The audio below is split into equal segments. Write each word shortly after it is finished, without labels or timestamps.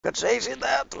Got chasing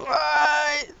that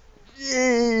right!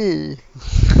 Yay!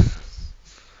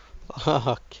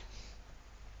 Fuck.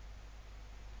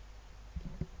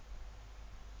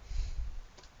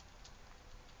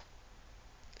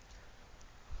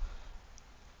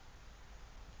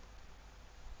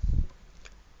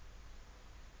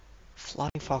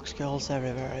 Flying fox girls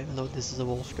everywhere, even though this is a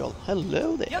wolf girl.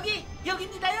 Hello there!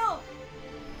 여기입니다요.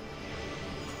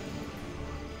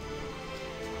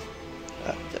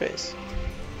 There is.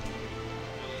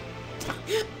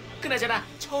 그나저나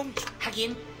처음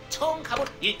가본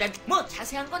일단 뭐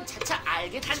자세한 건 차차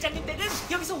알게 단장님 댁은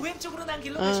여기서 왼쪽으로 난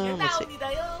길로 가시면 let's see.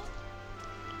 나옵니다요.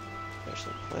 There's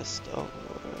a quest over.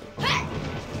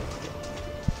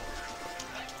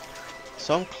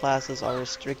 Some classes are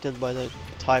restricted by the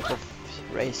type of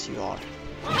race you are.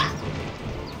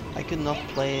 I could not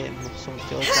play some of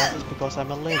the other classes because I'm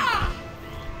a limb.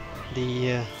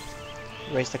 The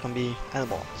race that can be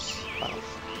animals. Kind of.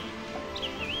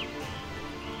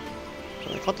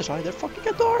 When I Counter-Strike, they're fucking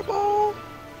adorable!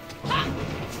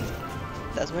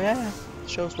 That's where I am.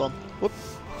 Shows one. Whoop.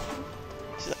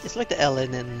 It's like the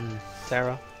Ellen in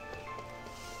Terra.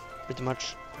 Pretty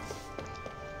much.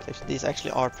 These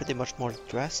actually are pretty much more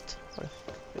dressed. Where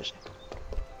is she?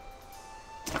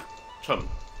 참,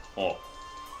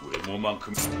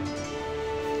 외모만큼.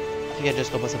 I think I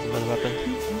just got myself a better weapon.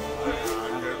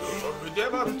 내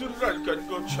맘대로라니까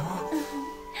이거 참.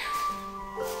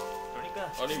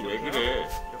 그러니까 아니 왜 그래?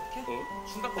 이렇게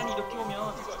중간단이 이렇게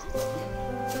오면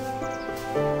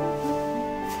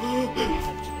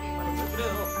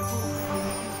그래요.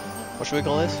 What should we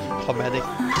call this? Comedic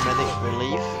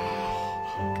relief?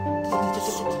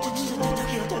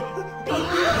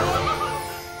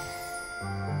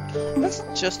 Let's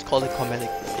just call it comedic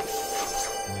relief.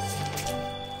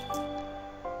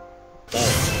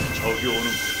 저기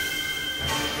오는.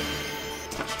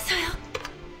 서요.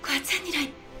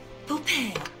 과찬이란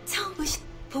보펜 처음 보신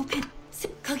보펜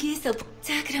거기에서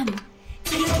자 그럼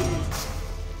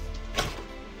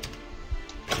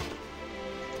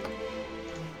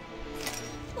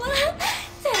와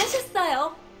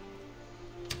잘하셨어요.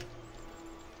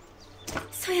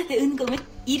 소엽의 은공은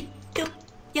또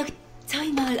여기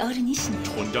저희 마을 어른이시니.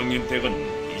 촌장님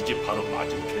댁은 이 집 바로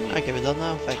맞은편이. I give it done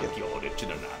now. Thank you. 찾기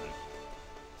어렵지는 않을.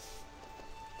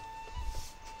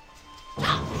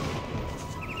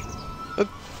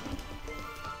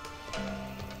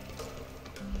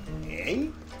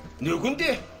 엥?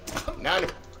 누군데? 나는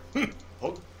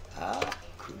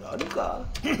그런가?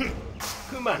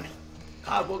 그만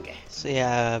가보게. So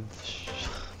yeah,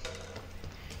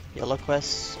 yellow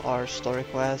quests are story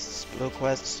quests, blue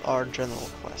quests are general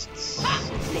quests.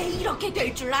 내 이렇게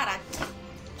될 줄 알았지.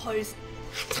 벌써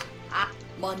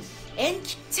뭔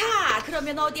엔키. 자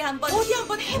그러면 어디 한번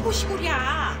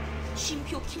해보시구랴.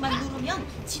 쉼표 키만 누르면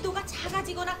지도가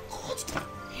작아지거나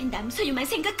남소유만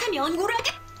생각하면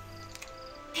오라게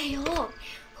돼요.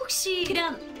 혹시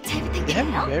그럼 잘 They have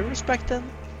부탁드려요. very respect then?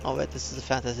 Oh wait, this is a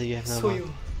fantasy game now.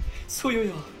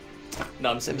 소유요.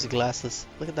 Same as glasses.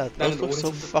 Look at that. 나는 Those look so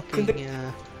오른손도- fucking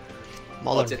근데-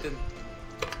 modern. 어쨌든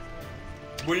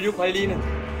물류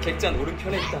관리인은 객잔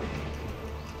오른편에 있다.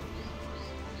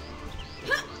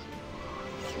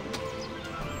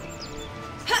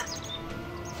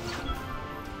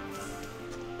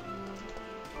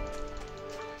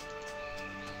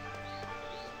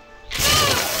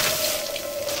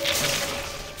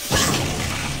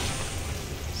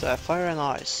 So fire and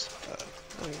ice.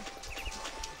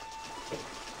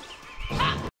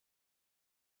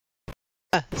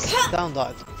 This is down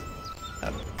dive.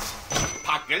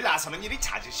 밖을 나서는 일이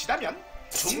잦으시다면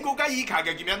중고가 이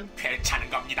가격이면 괜찮은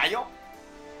겁니다요.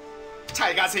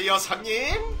 잘 가세요,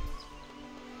 손님.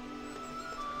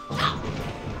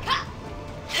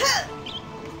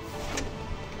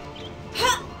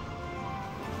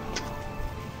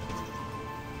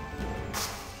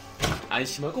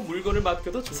 안심하고 물건을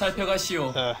맡겨도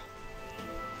살펴가시오.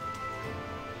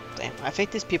 Damn, I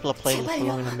think these people are playing this for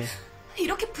longer than me.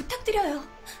 이렇게 부탁드려요.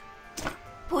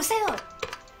 보세요.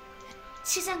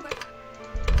 시장관.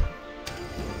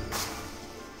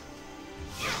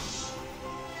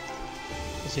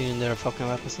 Using their fucking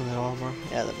weapons and their armor.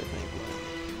 Yeah, that'd be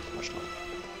maybe much more.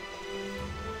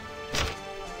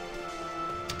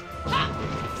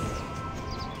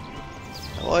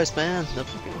 The voice, man, the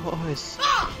fucking voice.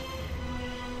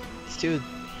 It's too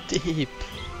deep.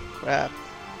 Crap.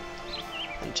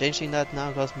 And changing that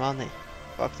now costs money.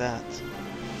 Fuck that.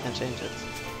 Can't change it.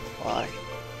 Why?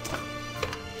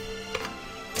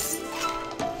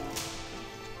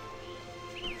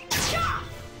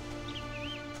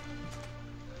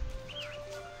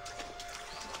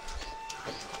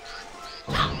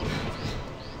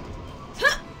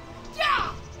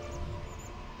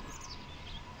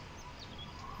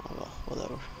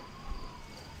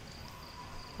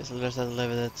 Guess I'll just have to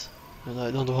live with it. And I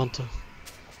don't want to.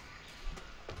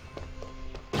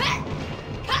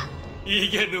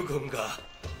 이게 누군가?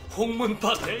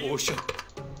 홍문밭에 오셔.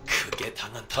 크게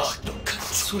당한 똑똑한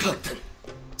수라든.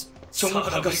 정말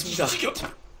반갑습니다.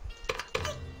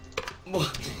 뭐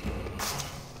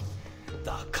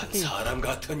딱한 사람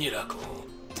같으니라고.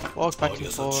 Walk back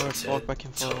and 어려서 forth, 주제 walk back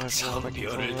and forth, walk back and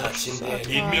상별을 forth. 다친 내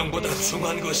인명보다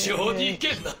중한 것이 어디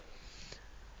있겠나?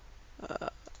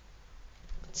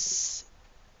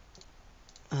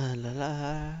 La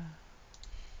la.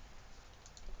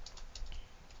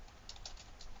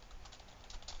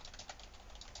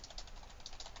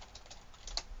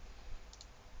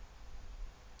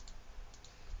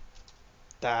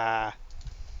 Da.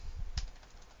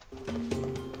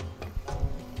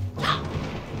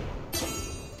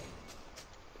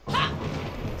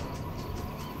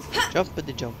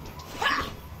 Jumpity jump.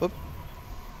 Whoop.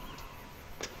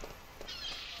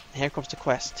 Here comes the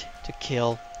quest to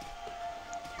kill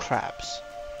crabs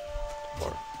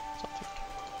or something.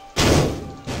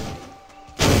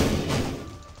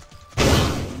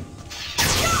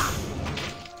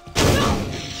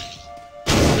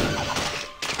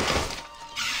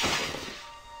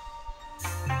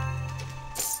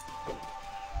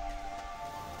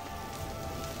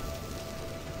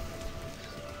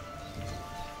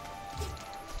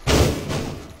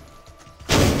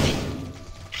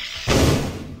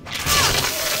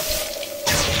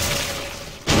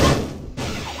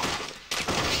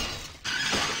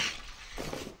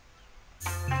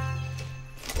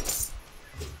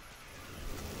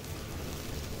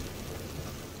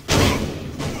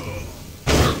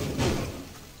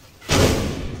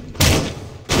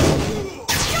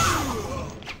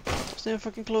 Stay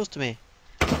fucking close to me.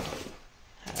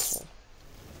 Asshole.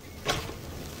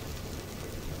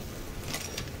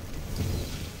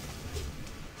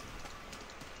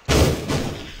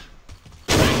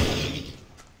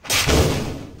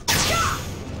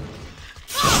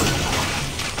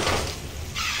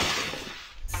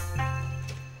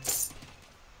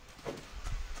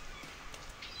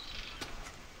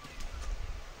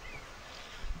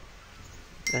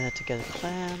 Then I had to get the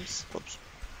clams. Oops.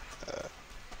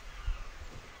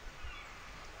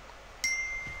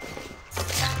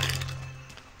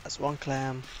 That's one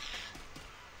clam.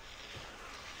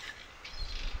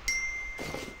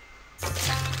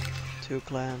 Two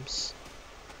clams.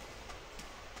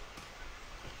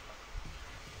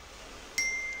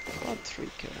 About three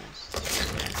clams.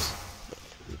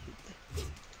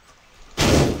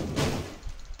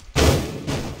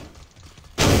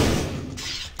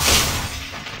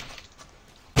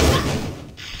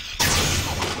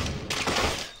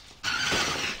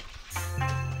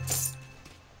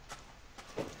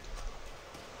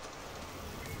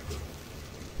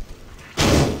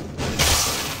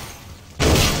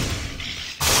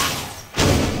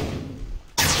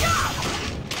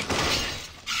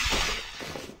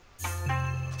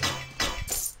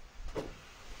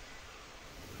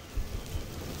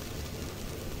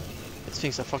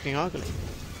 These things are fucking ugly.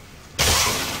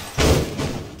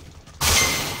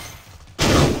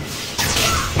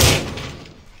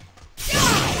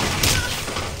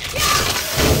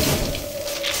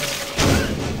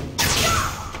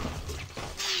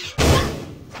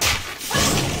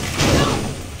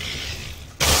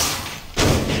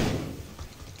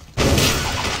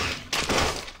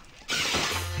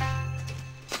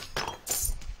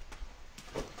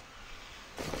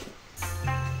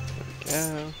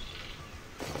 Go.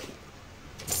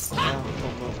 Now,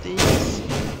 one more of these.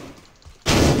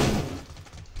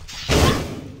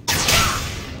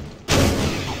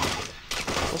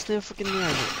 What's the fucking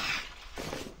name?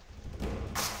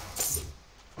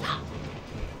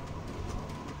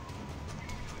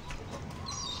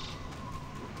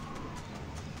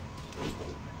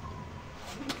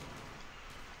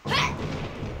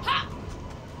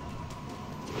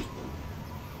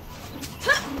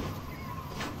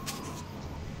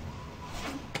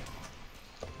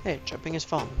 Hey, jumping is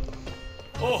fun.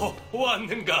 오,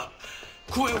 왔는가?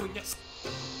 구해오냐?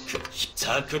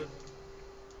 자,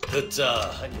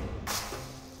 듣자 하니.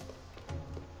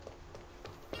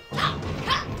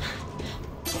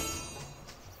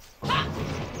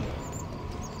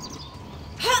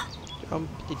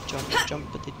 Jumpity jump,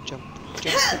 jumpity jump,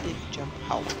 jumpity jump.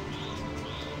 How?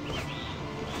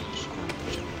 Jump,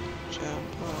 jump,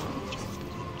 jump,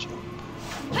 jumpity jump.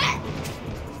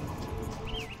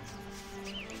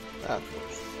 That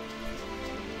was.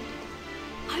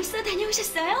 벌써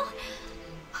다녀오셨어요?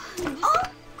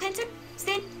 관측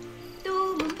셋.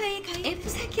 또 문파에 가입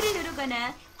F4키를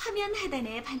누르거나 화면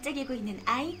하단에 반짝이고 있는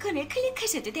아이콘을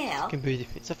클릭하셔도 돼요. Fucking beauty.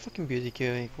 It's a fucking beauty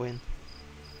queen.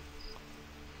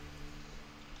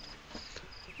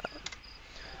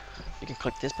 can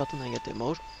click this button and get the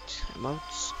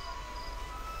emotes.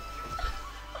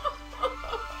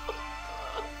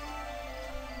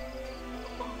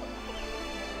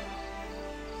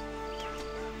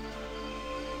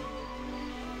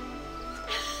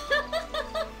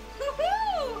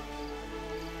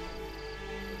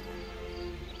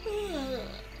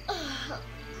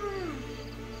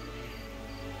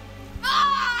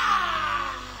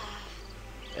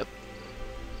 Yep.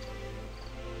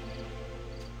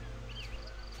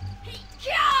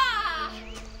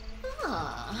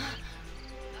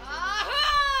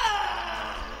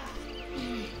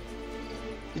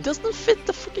 It doesn't fit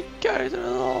the fucking character at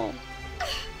all.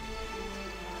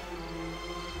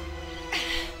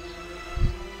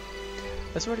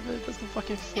 I swear to God, it doesn't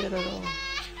fucking fit at all.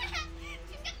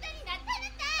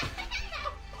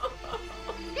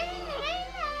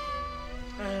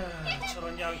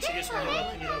 저런 양측의 소녀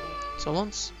같으니라고.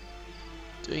 Someone's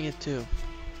doing it too.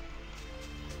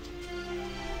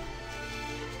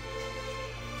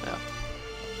 Yeah.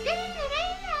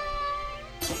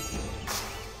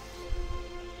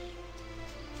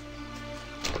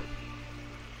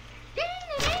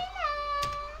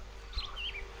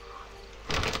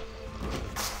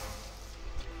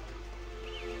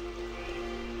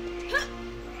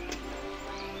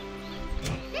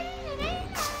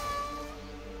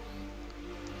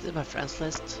 This is my friends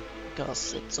list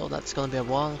because it's so that's gonna be a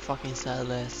one fucking sad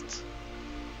list.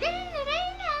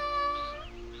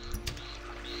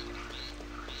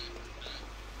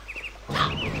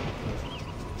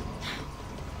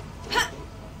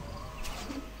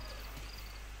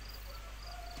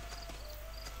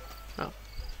 Oh,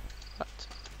 right.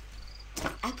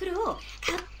 앞으로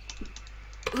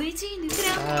의지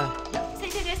누구랑 Yeah.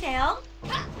 살펴가세요.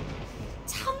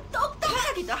 참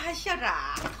똑똑하기도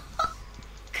하셔라.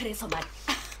 그래서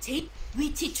제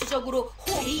위치 추적으로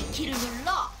J키를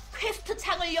눌러 퀘스트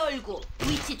창을 열고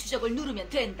위치 추적을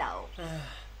누르면 된다오.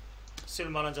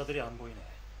 쓸만한 자들이 안 보이네.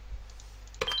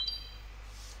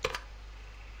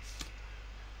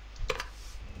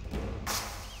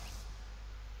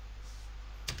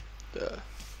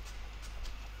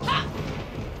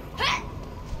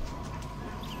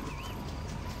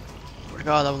 Oh my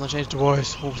God, I wanna change the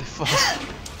voice. Holy fuck.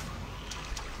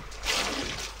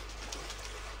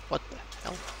 What the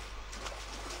hell?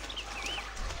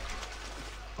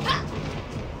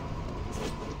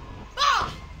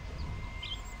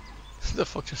 What the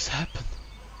fuck just happened?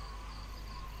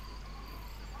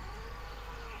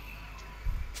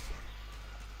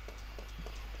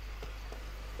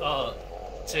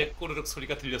 제 꼬르륵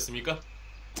소리가 들렸습니까?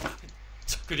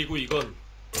 그리고 이건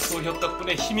소녀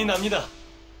덕분에 힘이 납니다.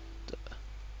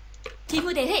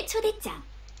 기부대회 초대장.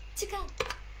 추가.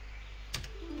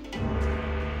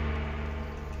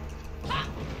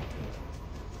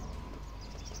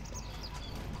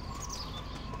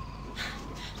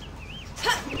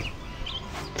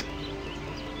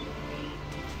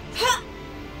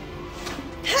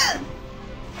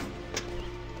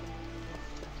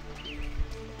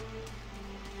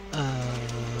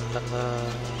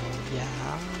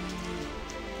 Yeah.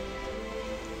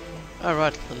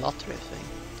 Alright, the lottery thing.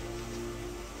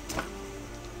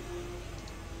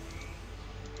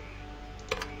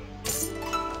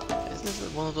 Is this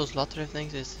one of those lottery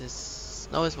things? Is this...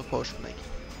 No, it's for potion making.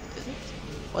 Is it?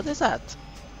 What is that?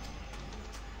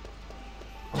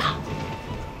 I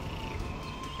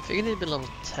figured it'd be level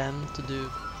 10 to do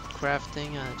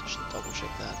crafting, I just should double check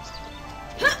that.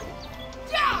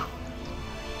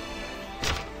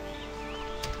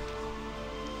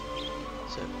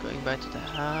 So going back to the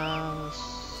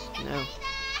house... No.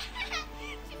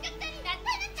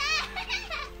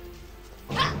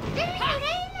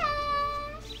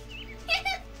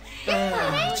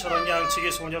 저런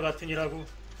양측의 소녀 같으니라고.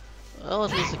 Well,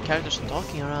 at least the characters are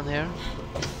talking around here.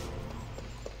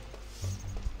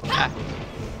 Ah,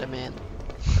 the man.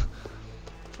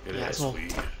 그래, asshole. 소희.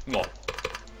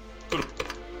 그럼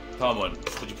다음은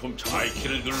소지품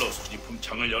J키를 눌러 소지품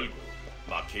창을 열고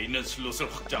막혀 있는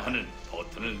슬롯을 확장하는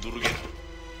버튼을 누르겠다.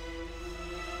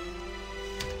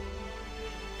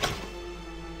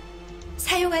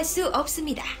 사용할 수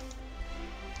없습니다.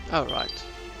 Alright.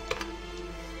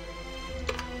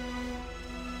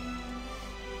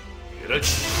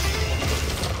 그렇지.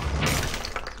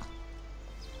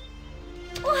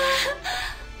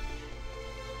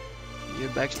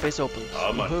 Your backspace opens.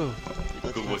 다만 Woohoo. You don't have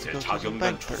to 그곳에 go to some 자경단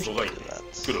bank person 주소가 to do 있다.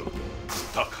 that. 그럼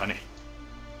부탁하네.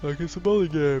 Like in some other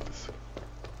games.